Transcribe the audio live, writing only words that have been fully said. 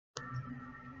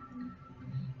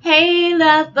Hey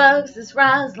love bugs, it's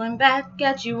Roslynn back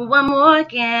at you one more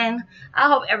again. I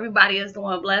hope everybody is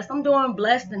doing blessed. I'm doing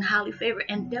blessed and highly favored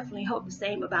and definitely hope the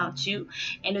same about you.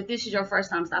 And if this is your first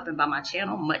time stopping by my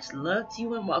channel, much love to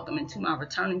you and welcome into my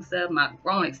returning sub, my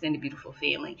growing extended beautiful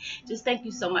family. Just thank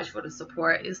you so much for the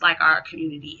support. It's like our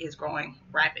community is growing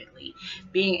rapidly.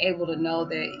 Being able to know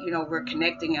that, we're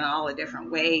connecting in all a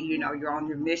different way. You're on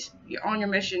your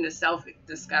mission to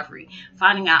self-discovery,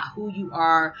 finding out who you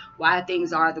are, why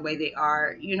things are the way they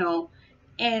are,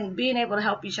 and being able to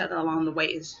help each other along the way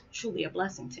is truly a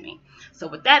blessing to me. So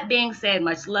with that being said,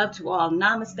 much love to all.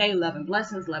 Namaste, love and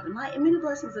blessings, love and light, and many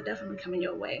blessings are definitely coming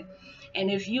your way. And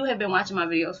if you have been watching my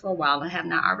videos for a while and have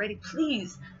not already,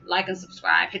 please like and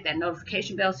subscribe, hit that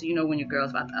notification bell so you know when your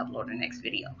girl's about to upload her next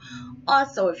video.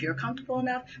 Also, if you're comfortable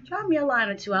enough, drop me a line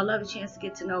or two. I love a chance to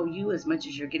get to know you as much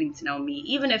as you're getting to know me,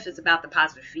 even if it's about the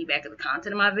positive feedback of the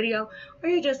content of my video, or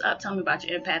you're just up telling me about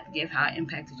your empathic gift, how it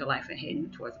impacted your life and heading you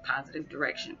towards a positive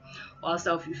direction.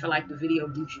 Also, if you feel like the video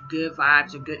gives you good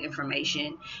vibes or good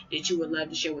information that you would love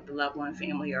to share with the loved one,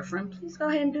 family, or friend, please go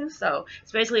ahead and do so.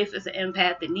 Especially if it's an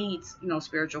empath that needs,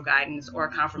 spiritual guidance or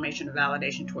confirmation or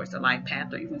validation towards their life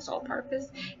path or even soul purpose.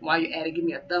 And while you're at it, give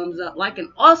me a thumbs up, like, and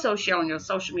also share on your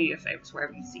social media favorites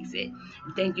wherever you see fit.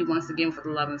 And thank you once again for the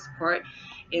love and support.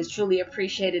 It's truly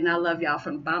appreciated, and I love y'all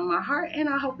from the bottom of my heart, and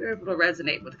I hope you're able to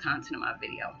resonate with the content of my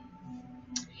video.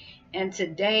 And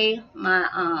today,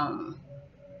 my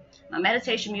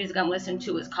meditation music I'm listening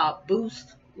to is called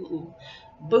Boost.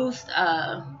 Boost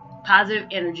Positive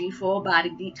Energy, Full Body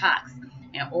Detox,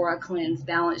 and Aura Cleanse,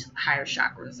 Balance Higher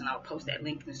Chakras. And I'll post that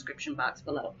link in the description box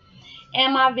below.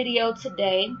 And my video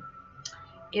today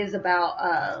is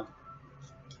about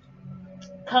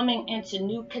coming into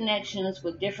new connections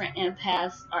with different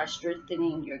empaths are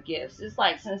strengthening your gifts. It's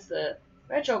like since the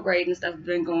retrograde and stuff has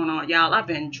been going on, y'all, I've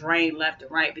been drained left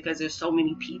and right because there's so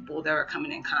many people that are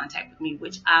coming in contact with me,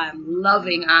 which I'm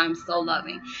loving. I'm so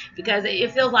loving because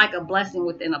it feels like a blessing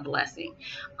within a blessing.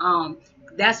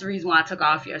 That's the reason why I took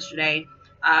off yesterday.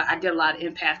 I did a lot of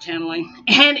empath channeling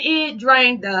and it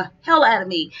drained the hell out of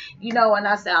me, and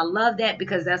I said I love that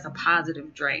because that's a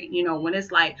positive drain. When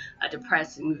it's like a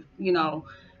depressing,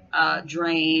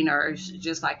 drain, or it's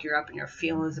just like you're up in your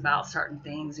feelings about certain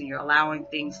things and you're allowing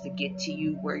things to get to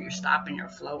you where you're stopping your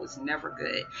flow, is never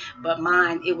good. But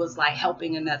mine, it was like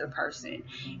helping another person.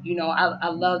 I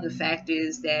love the fact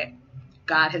is that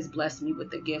God has blessed me with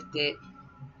the gift that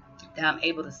I'm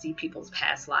able to see people's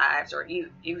past lives, or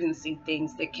even see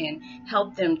things that can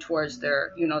help them towards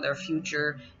their, their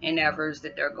future endeavors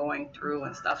that they're going through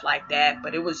and stuff like that.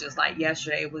 But it was just like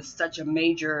yesterday, it was such a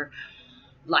major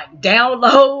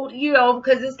download,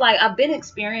 because it's like I've been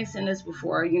experiencing this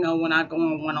before, when I go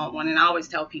on one-on-one, and I always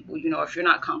tell people, if you're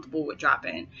not comfortable with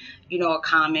dropping, a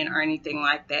comment or anything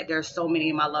like that, there's so many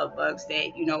of my love bugs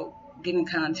that, get in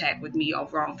contact with me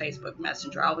over on Facebook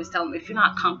Messenger. I always tell them, if you're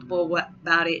not comfortable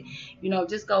about it,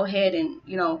 just go ahead and,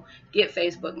 get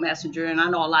Facebook Messenger. And I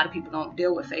know a lot of people don't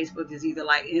deal with Facebook. It's either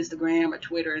like Instagram or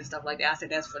Twitter and stuff like that. I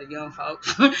said that's for the young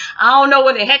folks. I don't know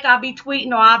what the heck I'll be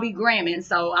tweeting or I'll be gramming.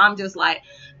 So I'm just like,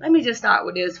 let me just start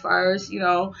with this first,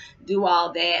 do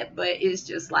all that. But it's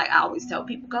just like, I always tell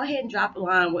people, go ahead and drop a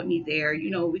line with me there.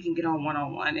 We can get on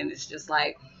one-on-one. And it's just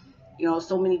like,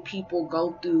 so many people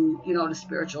go through, the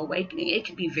spiritual awakening. It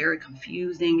can be very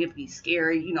confusing. It can be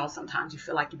scary. Sometimes you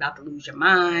feel like you're about to lose your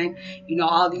mind.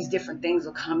 All these different things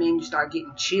will come in. You start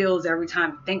getting chills every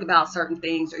time you think about certain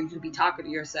things, or you could be talking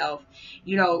to yourself,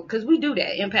 because we do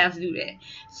that. Empaths do that.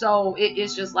 So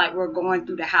it's just like we're going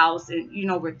through the house and,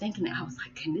 we're thinking that I was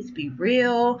like, can this be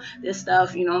real? This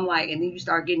stuff, I'm like, and then you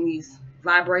start getting these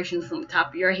vibrations from the top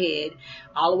of your head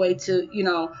all the way to,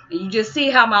 and you just see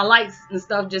how my lights and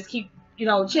stuff just keep,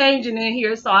 changing in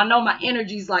here. So I know my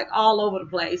energy's like all over the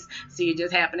place. See, it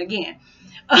just happened again.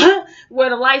 Where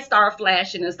the lights start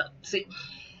flashing and stuff. See,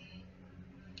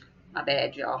 my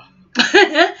bad, y'all.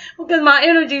 Because my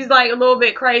energy's like a little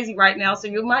bit crazy right now. So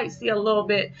you might see a little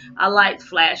bit of lights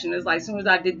flashing. It's like as soon as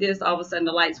I did this, all of a sudden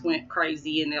the lights went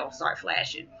crazy and they'll start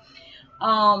flashing.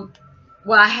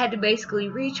 Well, I had to basically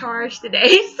recharge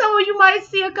today, so you might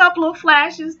see a couple of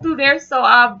flashes through there. So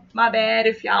my bad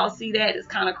if y'all see that. It's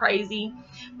kind of crazy,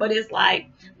 but it's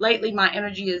like lately my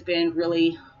energy has been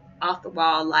really off the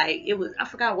wall. Like I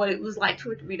forgot what it was like 2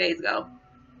 or 3 days ago.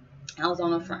 I was on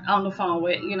the phone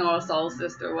with a soul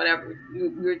sister or whatever. We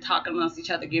were talking amongst each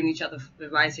other, giving each other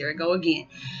advice. Here I go again.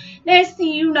 Next thing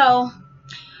you know,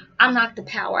 I knocked the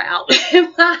power out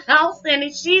in my house, and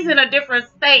she's in a different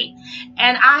state.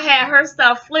 And I had her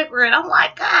stuff flickering. I'm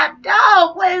like, God,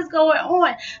 dog, what is going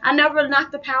on? I never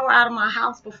knocked the power out of my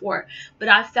house before, but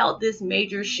I felt this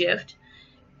major shift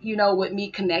you know, with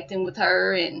me connecting with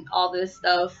her and all this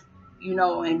stuff, you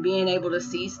know, and being able to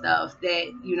see stuff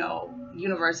that, you know,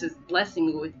 universe is blessing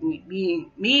me with,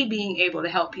 me being able to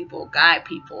help people, guide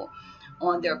people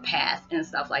on their path and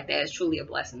stuff like that is truly a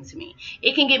blessing to me.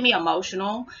 It can get me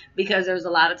emotional because there's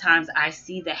a lot of times I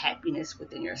see the happiness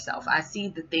within yourself. I see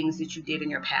the things that you did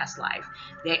in your past life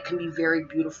that can be very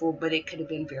beautiful, but it could have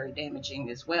been very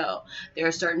damaging as well. There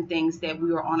are certain things that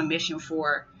we were on a mission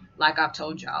for. Like I've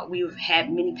told y'all, we've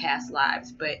had many past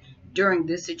lives, but during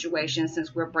this situation,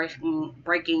 since we're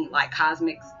breaking like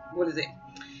karmic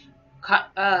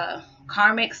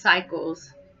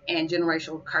cycles and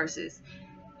generational curses,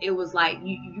 it was like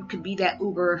you could be that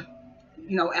uber,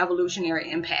 you know, evolutionary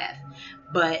empath,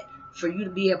 but for you to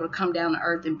be able to come down to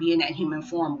earth and be in that human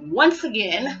form once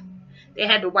again, they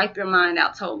had to wipe your mind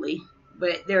out totally.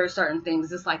 But there are certain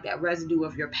things, it's like that residue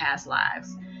of your past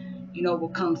lives, you know, will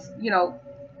come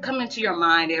into your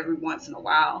mind every once in a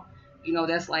while. You know,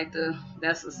 that's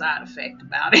the side effect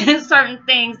about it. Certain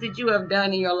things that you have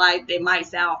done in your life, they might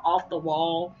sound off the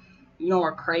wall, you know,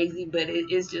 or crazy, but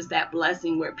it's just that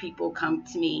blessing where people come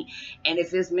to me, and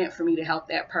if it's meant for me to help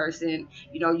that person,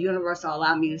 you know, universe will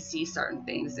allow me to see certain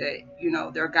things that, you know,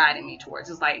 they're guiding me towards.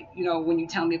 It's like, you know, when you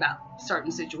tell me about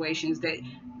certain situations that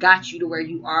got you to where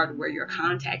you are, to where you're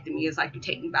contacting me, it's like you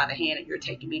take me by the hand and you're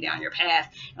taking me down your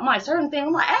path. I'm like, certain things,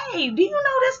 I'm like, hey, do you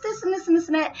know this and this and this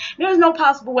and that? There's no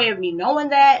possible way of me knowing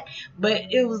that,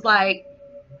 but it was like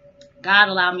God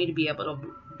allowed me to be able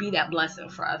to be that blessing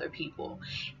for other people.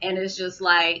 And it's just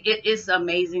like, it's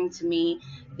amazing to me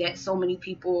that so many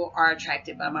people are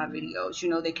attracted by my videos. You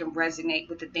know, they can resonate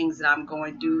with the things that I'm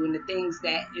going through and the things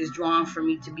that is drawn for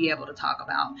me to be able to talk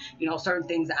about. You know, certain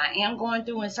things that I am going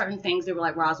through and certain things they were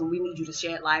like, Roslynn, we need you to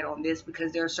shed light on this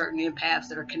because there are certain empaths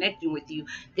that are connecting with you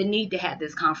that need to have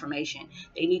this confirmation.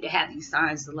 They need to have these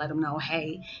signs to let them know,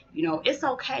 hey, you know, it's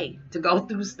okay to go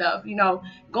through stuff. You know,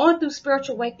 going through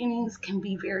spiritual awakenings can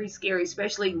be very scary,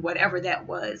 especially whatever that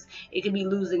was. It could be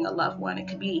losing a loved one. It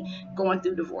could be going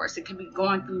through divorce. It could be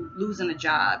going through losing a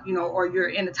job, you know, or you're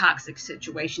in a toxic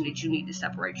situation that you need to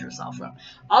separate yourself from.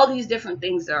 All these different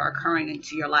things that are occurring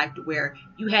into your life to where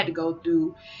you had to go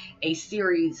through a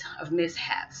series of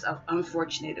mishaps, of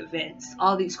unfortunate events,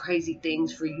 all these crazy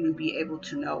things for you to be able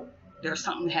to know there's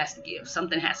something that has to give,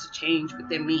 something has to change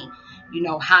within me. You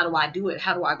know, how do I do it?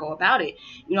 How do I go about it?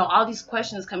 You know, all these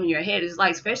questions come in your head. It's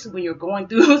like, especially when you're going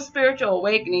through a spiritual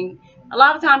awakening, a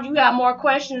lot of times you have more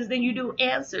questions than you do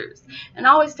answers. And I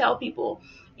always tell people,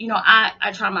 you know,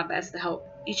 I try my best to help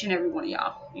each and every one of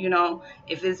y'all. You know,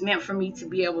 if it's meant for me to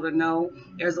be able to know,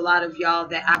 there's a lot of y'all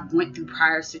that I went through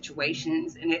prior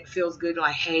situations and it feels good,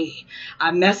 like, hey,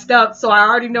 I messed up, so I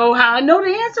already know how I know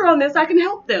the answer on this. I can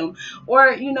help them.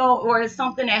 Or, you know, or it's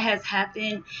something that has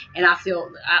happened and I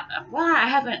feel, I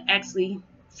haven't actually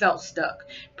felt stuck.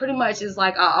 Pretty much it's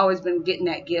like I've always been getting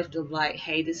that gift of like,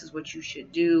 hey, this is what you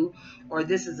should do, or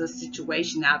this is a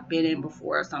situation I've been in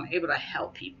before, so I'm able to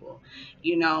help people,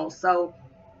 you know. So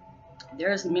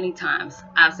there's many times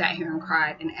I've sat here and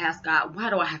cried and asked God, why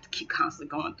do I have to keep constantly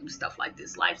going through stuff like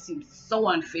this? Life seems so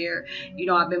unfair. You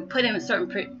know, I've been put in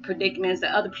certain predicaments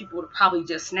that other people would have probably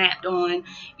just snapped on,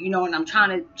 you know, and I'm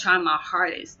trying my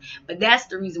hardest. But that's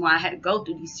the reason why I had to go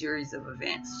through these series of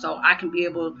events, so I can be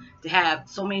able to have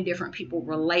so many different people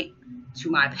relate to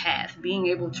my path, being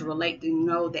able to relate, to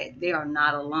know that they are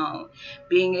not alone,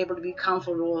 being able to be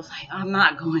comfortable with, like, I'm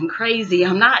not going crazy,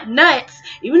 I'm not nuts,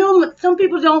 even though some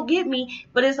people don't get me,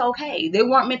 but it's okay. They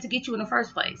weren't meant to get you in the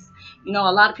first place. You know,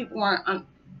 a lot of people weren't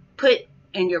put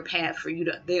in your path for you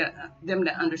to them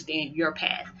to understand your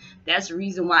path. That's the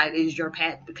reason why it is your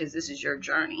path, because this is your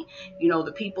journey. You know,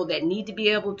 the people that need to be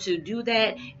able to do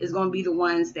that is going to be the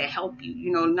ones that help you.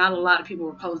 You know, not a lot of people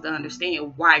are supposed to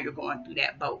understand why you're going through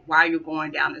that boat, why you're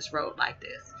going down this road like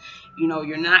this. You know,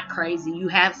 you're not crazy. You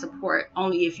have support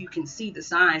only if you can see the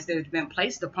signs that have been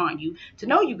placed upon you to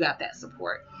know you got that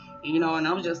support. You know, and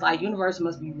I was just like, universe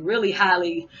must be really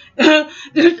highly,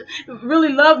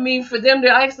 really love me for them to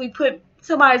actually put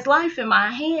somebody's life in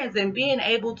my hands and being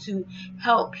able to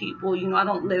help people. You know, I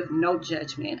don't live no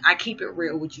judgment. I keep it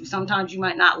real with you. Sometimes you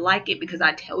might not like it because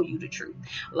I tell you the truth.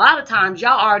 A lot of times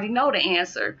y'all already know the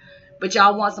answer, but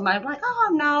y'all want somebody to be like,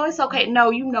 oh, no, it's okay. No,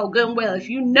 you know good and well. If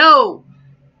you know,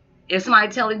 if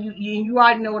somebody telling you, you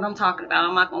already know what I'm talking about.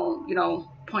 I'm not going to, you know,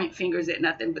 point fingers at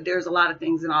nothing, but there's a lot of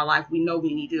things in our life we know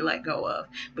we need to let go of.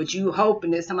 But you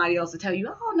hoping that somebody else will tell you,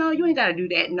 oh, no, you ain't got to do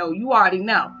that. No, you already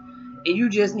know. And you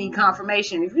just need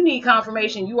confirmation. If you need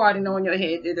confirmation, you already know in your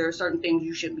head that there are certain things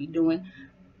you shouldn't be doing.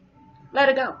 Let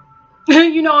it go.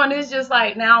 You know, and it's just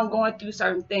like now I'm going through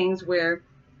certain things where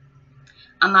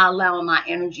I'm not allowing my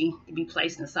energy to be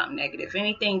placed in something negative.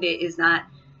 Anything that is not,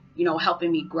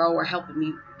 helping me grow or helping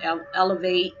me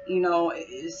elevate,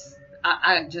 is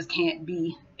I just can't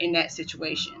be in that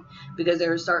situation, because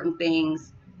there are certain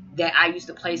things that I used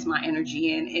to place my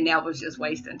energy in, and that was just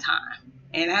wasting time.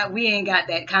 And we ain't got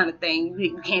that kind of thing.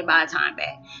 We can't buy time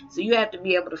back. So you have to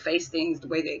be able to face things the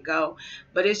way they go.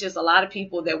 But it's just a lot of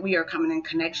people that we are coming in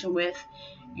connection with.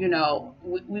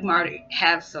 We might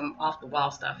have some off the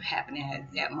wall stuff happening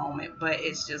at that moment, but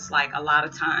it's just like a lot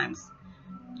of times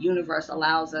universe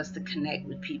allows us to connect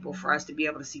with people for us to be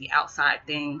able to see outside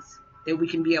things that we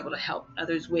can be able to help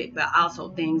others with, but also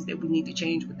things that we need to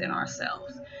change within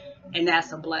ourselves. And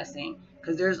that's a blessing,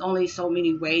 because there's only so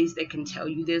many ways they can tell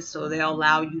you this, so they'll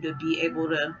allow you to be able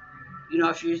to,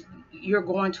 if you're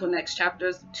going to a next chapter,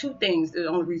 there's two things. The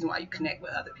only reason why you connect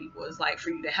with other people is like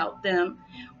for you to help them,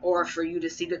 or for you to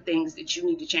see the things that you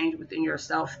need to change within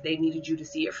yourself. They needed you to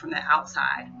see it from the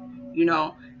outside,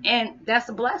 and that's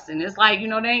a blessing. It's like, they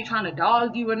ain't trying to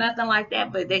dog you or nothing like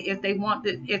that, but if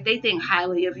they think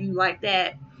highly of you like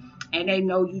that, and they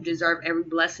know you deserve every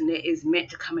blessing that is meant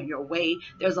to come in your way,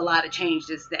 there's a lot of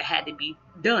changes that had to be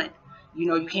done.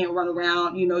 You can't run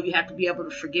around, you have to be able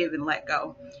to forgive and let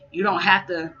go. You don't have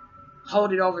to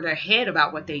hold it over their head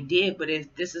about what they did, but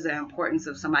if this is the importance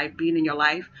of somebody being in your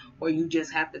life, or you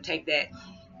just have to take that,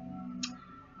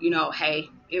 hey,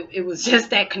 it was just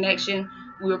that connection.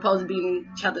 We were supposed to be in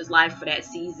each other's life for that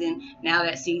season. Now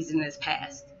that season is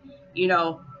past.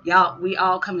 Y'all, we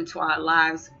all come into our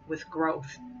lives with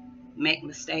growth, make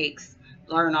mistakes,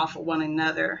 learn off of one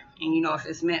another. And if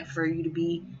it's meant for you to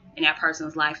be in that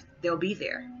person's life, they'll be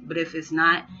there. But if it's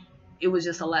not, it was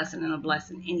just a lesson and a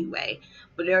blessing anyway.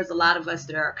 But there's a lot of us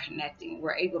that are connecting.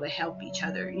 We're able to help each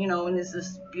other, and it's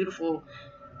this beautiful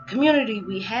community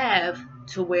we have,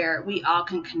 to where we all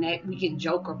can connect. We can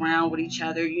joke around with each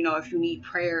other. If you need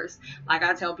prayers, like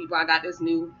I tell people, I got this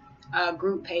new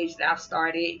group page that I've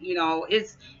started.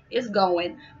 It's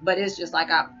going, but it's just like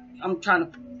I'm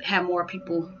trying to have more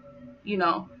people,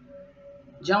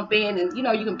 jump in, and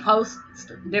you can post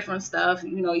different stuff,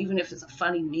 even if it's a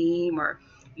funny meme, or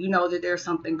that there's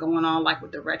something going on, like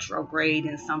with the retrograde,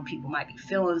 and some people might be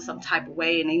feeling some type of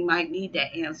way and they might need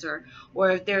that answer.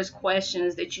 Or if there's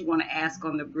questions that you want to ask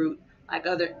on the group, like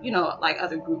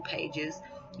other group pages,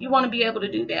 you want to be able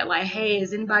to do that. Like, hey,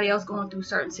 is anybody else going through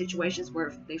certain situations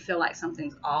where they feel like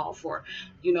something's off, or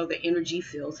the energy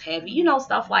feels heavy,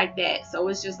 stuff like that. So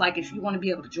it's just like, if you want to be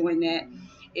able to join that,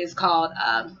 it's called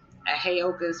a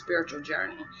Heyoka spiritual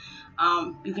journey.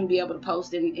 You can be able to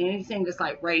post anything that's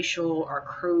like racial or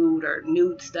crude or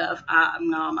nude stuff. I'm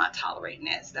not tolerating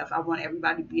that stuff. I want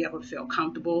everybody to be able to feel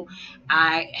comfortable.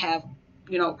 I have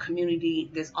community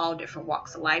that's all different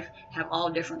walks of life, have all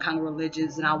different kind of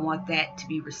religions, and I want that to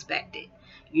be respected.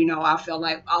 I feel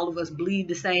like all of us bleed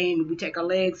the same. We take our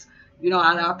legs,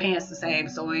 out of our pants the same.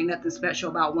 So ain't nothing special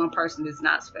about one person that's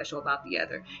not special about the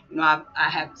other. I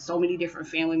have so many different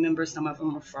family members. Some of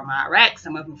them are from Iraq,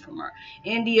 some of them from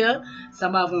India,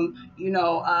 some of them,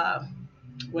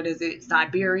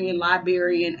 Siberian,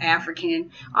 Liberian, African,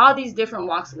 all these different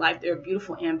walks of life. They're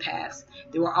beautiful empaths.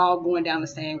 They were all going down the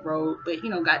same road, but,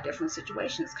 got different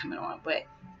situations coming on. But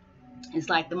it's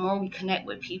like, the more we connect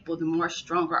with people, the more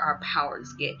stronger our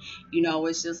powers get.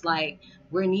 It's just like,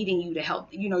 we're needing you to help.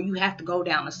 You have to go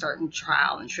down a certain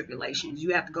trial and tribulations.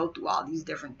 You have to go through all these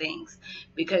different things,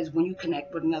 because when you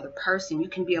connect with another person, you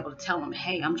can be able to tell them,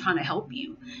 hey, I'm trying to help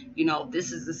you.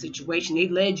 This is the situation. They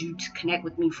led you to connect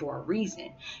with me for a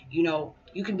reason.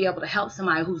 You can be able to help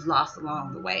somebody who's lost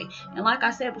along the way. And like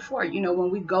I said before,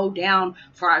 when we go down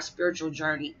for our spiritual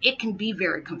journey, it can be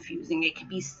very confusing. It can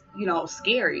be,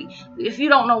 scary. If you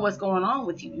don't know what's going on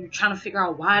with you, you're trying to figure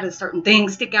out, why does certain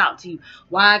things stick out to you?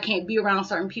 Why I can't be around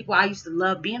certain people I used to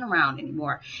love being around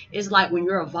anymore. It's like, when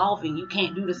you're evolving, you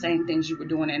can't do the same things you were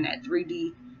doing in that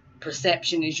 3D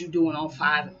perception as you doing on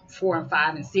 4 and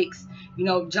 5 and 6.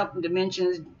 Jumping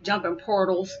dimensions, jumping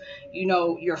portals.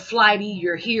 You're flighty,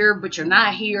 you're here but you're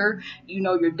not here.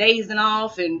 You're dazing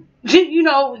off, and you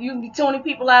can be tuning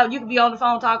people out. You can be on the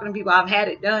phone talking to people. I've had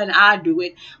it done. I do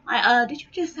it. Did you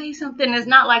just say something? It's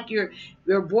not like you're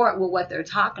bored with what they're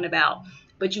talking about,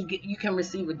 but you can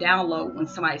receive a download when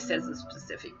somebody says a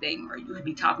specific thing, or you could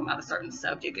be talking about a certain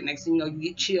subject, and next thing you know, you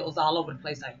get chills all over the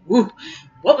place, like, whoo,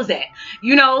 what was that?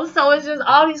 So it's just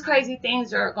all these crazy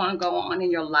things are going to go on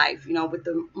in your life, with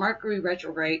the Mercury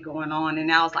retrograde going on, and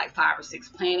now it's like 5 or 6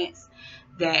 planets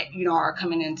that, you know, are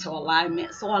coming into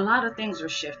alignment. So a lot of things are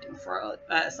shifting for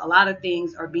us. A lot of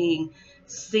things are being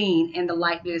seen in the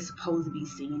light that it's supposed to be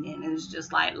seen in. And it's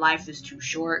just like, life is too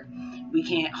short. We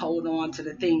can't hold on to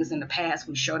the things in the past.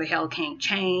 We sure the hell can't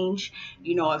change.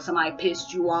 You know, if somebody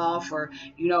pissed you off, or,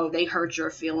 you know, they hurt your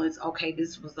feelings, okay,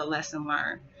 this was the lesson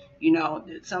learned. You know,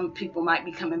 some people might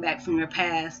be coming back from their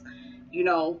past, you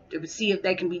know, to see if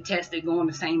they can be tested going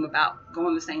the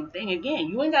same thing again.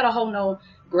 You ain't got to hold no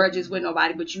grudges with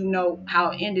nobody, but you know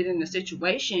how it ended in the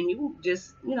situation. You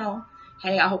just, you know,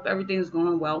 hey, I hope everything's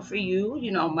going well for you,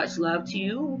 you know, much love to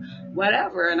you,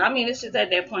 whatever. And I mean, it's just at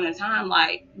that point in time,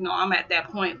 like, you know, I'm at that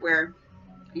point where,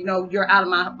 you know, you're out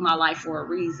of my life for a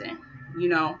reason. You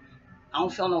know, I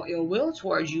don't feel no ill will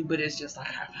towards you, but it's just like,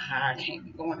 I can't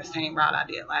be going the same route I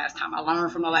did last time. I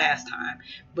learned from the last time.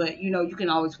 But, you know, you can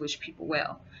always wish people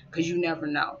well, because you never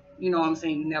know. You know what I'm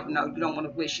saying? You never know. You don't want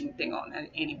to wish anything on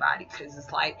anybody, because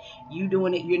it's like, you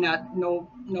doing it, you're not no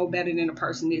better than the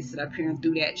person that sit up here and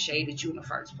threw that shade at you in the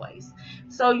first place.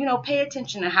 So, you know, pay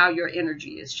attention to how your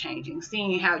energy is changing,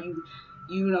 seeing how you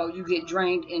know, you get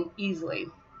drained in easily.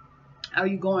 Are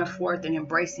you going forth and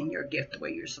embracing your gift the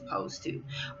way you're supposed to?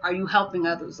 Are you helping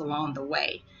others along the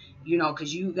way? You know,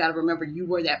 because you got to remember, you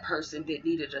were that person that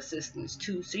needed assistance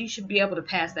too. So you should be able to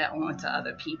pass that on to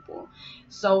other people.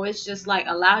 So it's just like,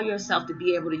 allow yourself to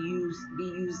be able to be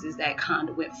used as that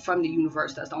conduit from the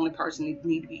universe. That's the only person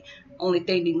that only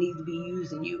thing that needs to be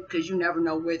using you, because you never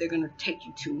know where they're going to take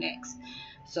you to next.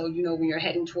 So, you know, when you're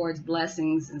heading towards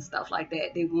blessings and stuff like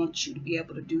that, they want you to be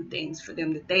able to do things for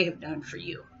them that they have done for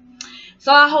you.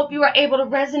 So I hope you were able to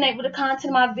resonate with the content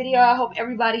of my video. I hope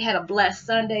everybody had a blessed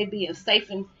Sunday, being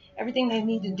safe and everything they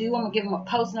need to do. I'm going to give them a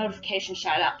post notification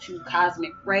shout out to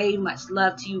Cosmic Ray. Much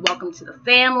love to you. Welcome to the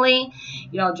family.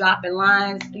 You know, dropping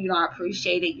lines. You know, I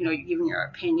appreciate it. You know, you're giving your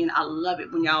opinion. I love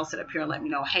it when y'all sit up here and let me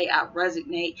know, hey, I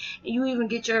resonate. And you even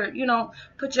get your, you know,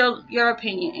 put your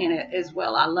opinion in it as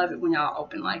well. I love it when y'all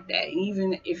open like that. And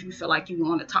even if you feel like you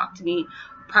want to talk to me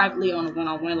privately on a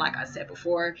one-on-one, like I said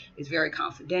before, it's very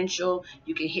confidential.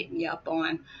 You can hit me up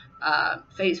on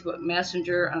Facebook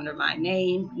Messenger under my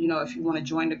name. You know, if you want to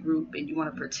join the group and you want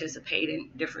to participate in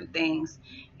different things,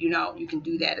 you know, you can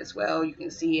do that as well. You can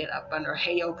see it up under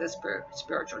Heyoka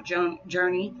Spiritual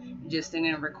Journey. Just send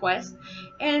in a request,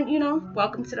 and, you know,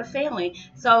 welcome to the family.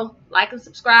 So like and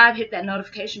subscribe, hit that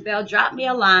notification bell, drop me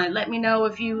a line, let me know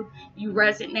if you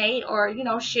resonate, or, you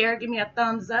know, share, give me a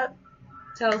thumbs up.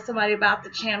 Tell somebody about the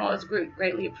channel. It's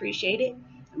greatly appreciated.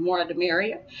 The more the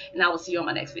merrier. And I will see you on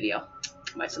my next video.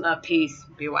 Much love. Peace.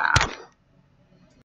 Be wild.